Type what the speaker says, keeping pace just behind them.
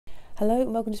Hello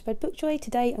and welcome to Spread Book Joy.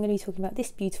 Today I'm going to be talking about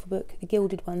this beautiful book, The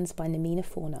Gilded Ones by Namina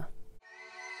Forna.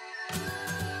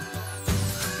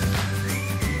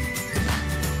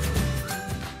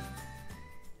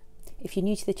 If you're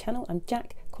new to the channel, I'm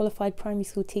Jack, qualified primary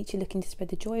school teacher looking to spread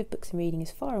the joy of books and reading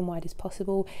as far and wide as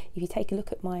possible. If you take a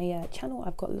look at my channel,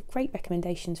 I've got great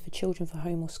recommendations for children for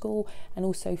home or school, and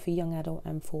also for young adult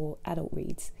and for adult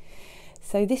reads.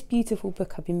 So this beautiful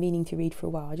book I've been meaning to read for a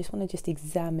while. I just want to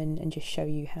examine and just show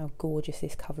you how gorgeous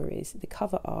this cover is. The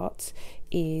cover art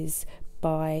is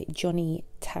by Johnny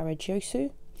Tarajosu.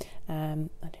 I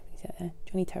don't think it's that there.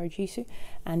 Johnny Tarajosu,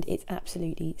 and it's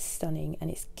absolutely stunning,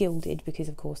 and it's gilded because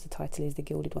of course the title is The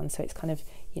Gilded One, so it's kind of,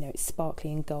 you know, it's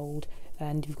sparkly and gold,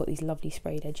 and you've got these lovely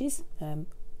sprayed edges.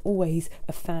 Always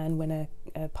a fan when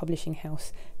a publishing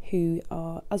house, who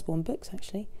are Usborne Books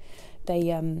actually,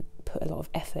 they put a lot of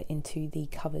effort into the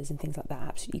covers and things like that.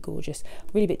 Absolutely gorgeous.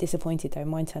 Really a bit disappointed though,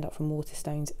 mine turned up from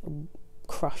Waterstones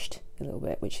crushed a little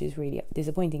bit, which is really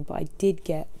disappointing, but I did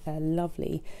get a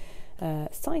lovely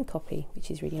signed copy,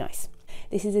 which is really nice.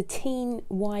 This is a teen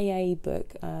YA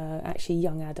book, actually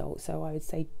young adult, so I would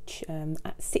say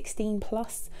at 16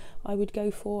 plus I would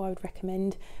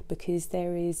recommend, because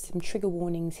there is some trigger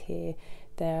warnings here.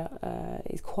 There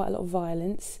is quite a lot of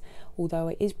violence, although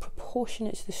it is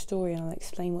proportionate to the story, and I'll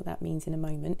explain what that means in a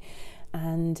moment.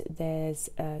 And there's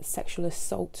sexual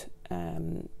assault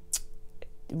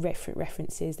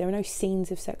references. There are no scenes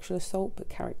of sexual assault, but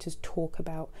characters talk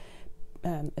about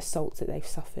assaults that they've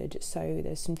suffered. So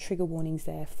there's some trigger warnings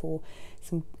there for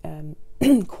some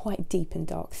quite deep and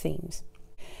dark themes.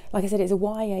 Like I said, it's a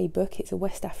YA book. It's a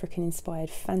West African inspired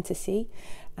fantasy,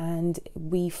 and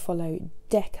we follow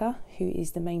Deka, who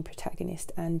is the main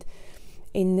protagonist. And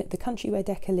in the country where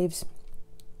Deka lives,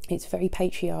 it's very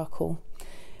patriarchal.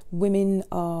 Women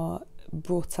are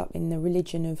brought up in the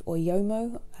religion of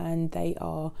Oyomo, and they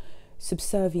are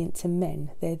subservient to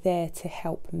men. They're there to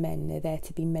help men. They're there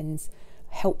to be men's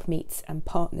helpmeets and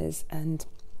partners, and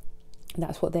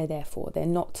that's what they're there for. They're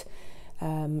not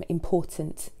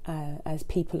important as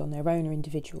people on their own or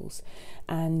individuals,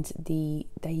 and they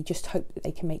just hope that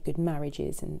they can make good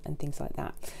marriages and things like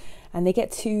that. And they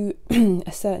get to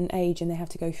a certain age and they have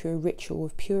to go through a ritual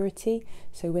of purity.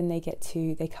 So when they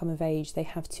come of age, they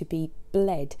have to be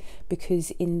bled,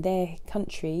 because in their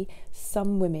country,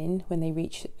 some women, when they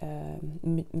reach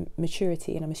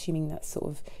maturity, and I'm assuming that's sort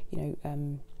of, you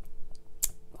know,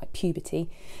 like puberty,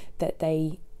 that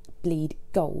they bleed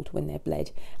gold when they're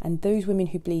bled. And those women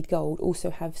who bleed gold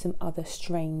also have some other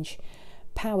strange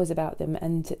powers about them,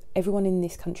 and everyone in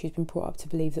this country has been brought up to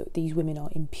believe that these women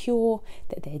are impure,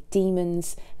 that they're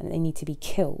demons, and that they need to be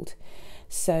killed.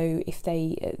 So if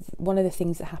they one of the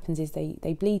things that happens is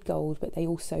they bleed gold, but they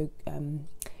also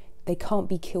they can't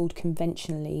be killed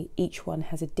conventionally. Each one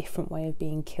has a different way of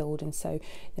being killed, and so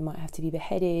they might have to be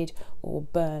beheaded or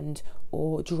burned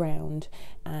or drowned.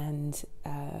 And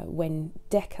when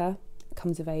Deka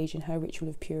comes of age in her ritual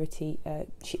of purity,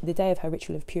 the day of her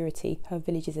ritual of purity, her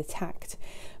village is attacked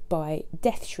by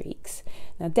death shrieks.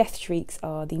 Now, death shrieks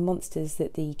are the monsters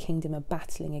that the kingdom are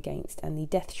battling against, and the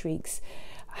death shrieks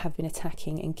have been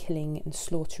attacking and killing and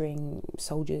slaughtering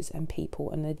soldiers and people.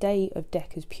 And the day of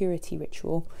Deka's purity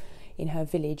ritual in her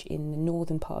village in the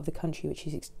northern part of the country, which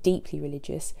is deeply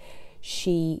religious,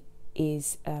 she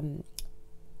is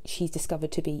she's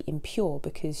discovered to be impure,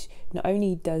 because not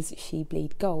only does she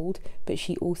bleed gold, but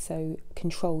she also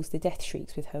controls the death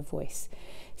shrieks with her voice.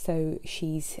 So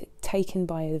she's taken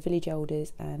by the village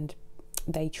elders, and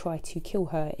they try to kill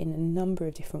her in a number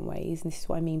of different ways. And this is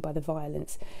what I mean by the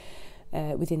violence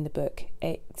within the book.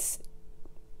 It's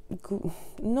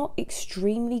not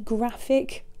extremely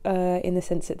graphic in the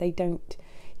sense that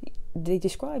they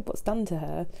describe what's done to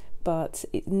her, but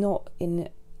it's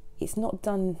not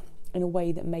done in a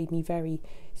way that made me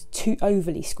too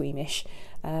overly squeamish,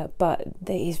 but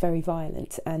it is very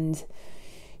violent. And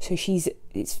so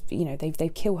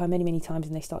they kill her many times,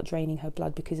 and they start draining her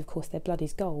blood, because of course their blood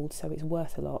is gold, so it's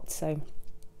worth a lot. So,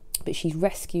 but she's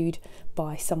rescued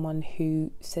by someone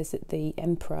who says that the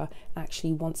emperor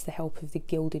actually wants the help of the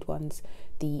Gilded Ones,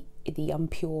 the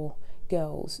impure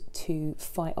girls, to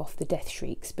fight off the death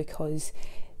shrieks, because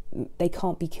they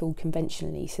can't be killed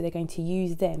conventionally. So they're going to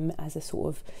use them as a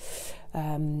sort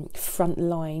of front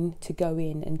line to go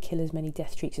in and kill as many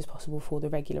death shrieks as possible before the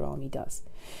regular army does.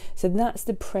 So that's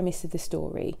the premise of the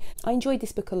story. I enjoyed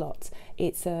this book a lot.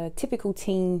 It's a typical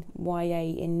teen YA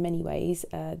in many ways.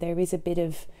 There is a bit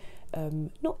of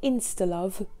not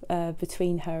insta-love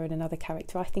between her and another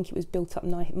character. I think it was built up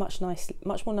much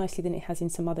more nicely than it has in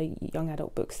some other young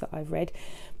adult books that I've read.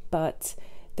 But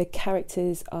the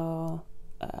characters are,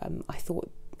 I thought,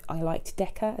 I liked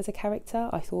Deka as a character.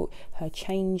 I thought her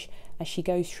change as she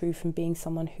goes through from being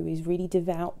someone who is really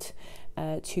devout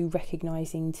to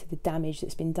recognising to the damage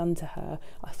that's been done to her,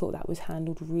 I thought that was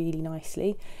handled really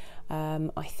nicely.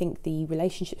 I think the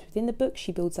relationships within the book,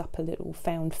 she builds up a little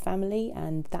found family,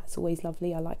 and that's always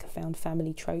lovely. I like a found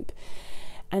family trope.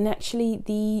 And actually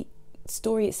the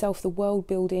story itself, the world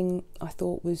building, I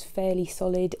thought was fairly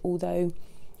solid, although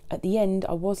at the end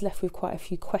I was left with quite a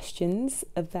few questions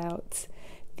about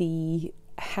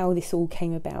how this all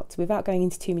came about. Without going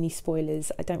into too many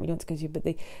spoilers, I don't really want to go into it, but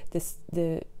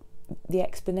the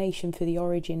explanation for the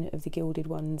origin of the Gilded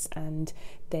Ones and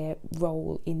their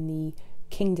role in the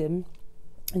kingdom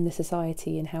and the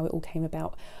society and how it all came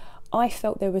about, I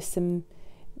felt there were some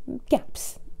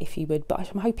gaps, if you would, but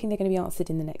I'm hoping they're going to be answered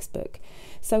in the next book.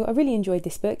 So I really enjoyed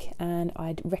this book, and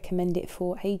I'd recommend it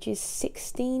for ages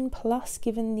 16 plus,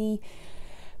 given the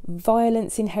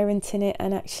violence inherent in it.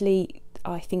 And actually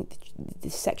I think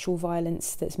the sexual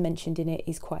violence that's mentioned in it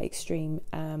is quite extreme.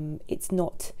 It's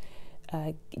not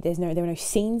there are no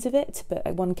scenes of it,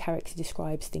 but one character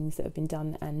describes things that have been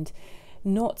done, and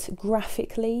not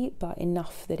graphically, but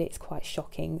enough that it's quite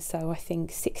shocking. So I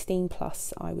think 16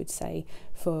 plus, I would say,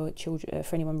 for children,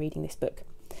 for anyone reading this book.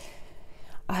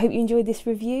 I hope you enjoyed this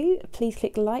review. Please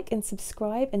click like and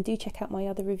subscribe, and do check out my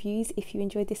other reviews if you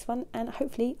enjoyed this one, and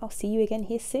hopefully I'll see you again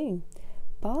here soon.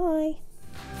 Bye.